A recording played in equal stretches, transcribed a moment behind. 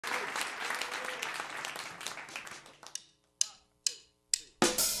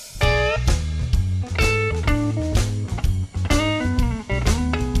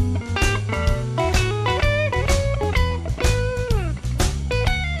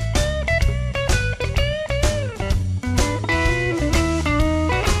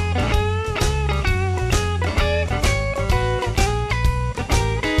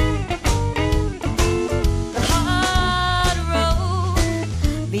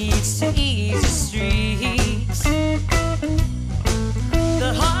leads to easy streets.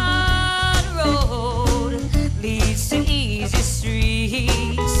 The hard road leads to easy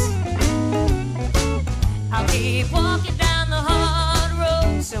streets. I'll keep walking down the hard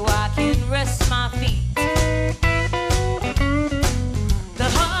road so I can rest my feet. The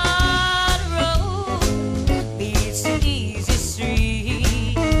hard road leads to easy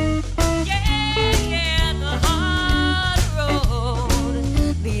streets. Yeah, yeah, the hard road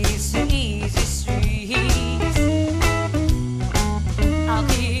leads to easy streets. I'll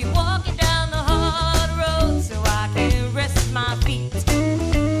keep walking down the hard road so I can rest my feet.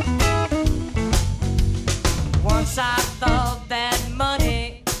 Once I thought that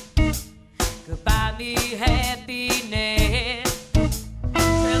money could buy me happiness,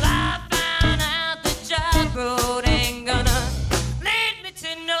 till I found out the job road ain't gonna lead me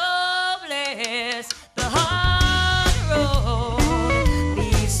to no bliss. The hard road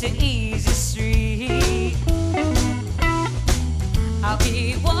leads to easy street. I'll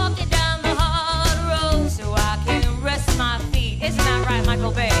keep walking down the hard road so I can rest my feet. Isn't that right,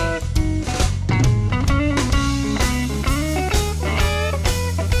 Michael Bay?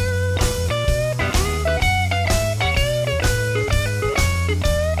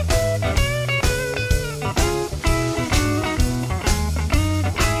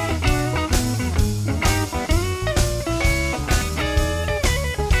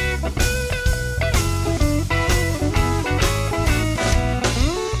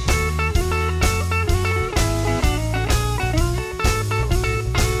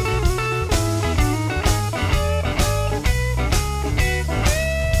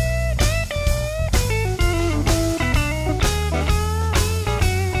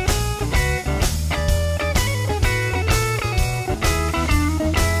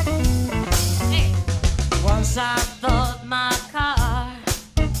 Once I thought my car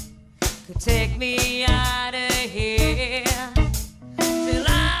could take me out of here, till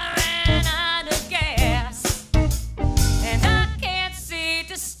I ran out of gas and I can't see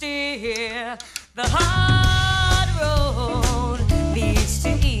to steer. The hard road leads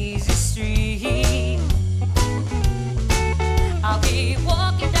to easy street. I'll keep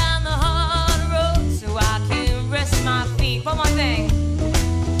walking down the hard road so I can rest my feet. One more thing.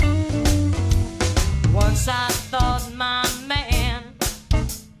 Once I thought my man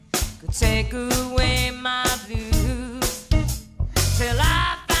could take away my blues, till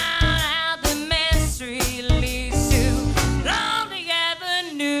I found out the mystery leads to Lonely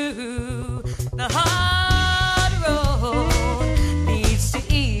Avenue. The hard road leads to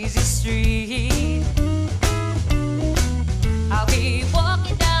easy street. I'll keep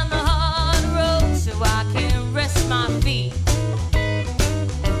walking down the hard road so I can rest my feet.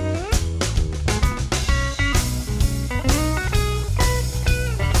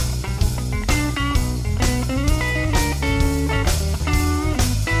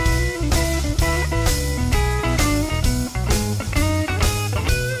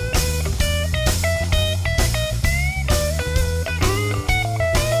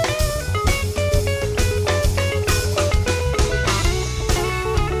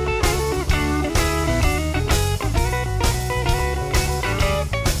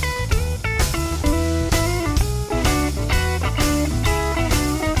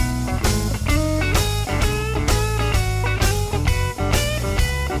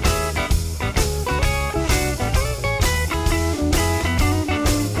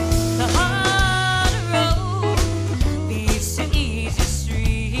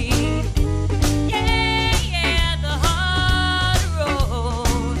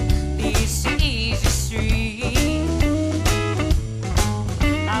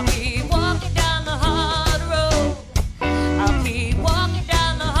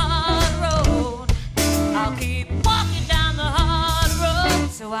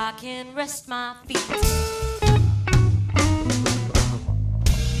 I can rest my feet.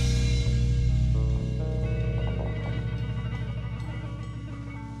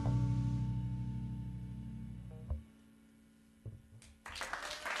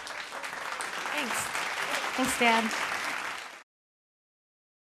 Thanks. Thanks, Dad.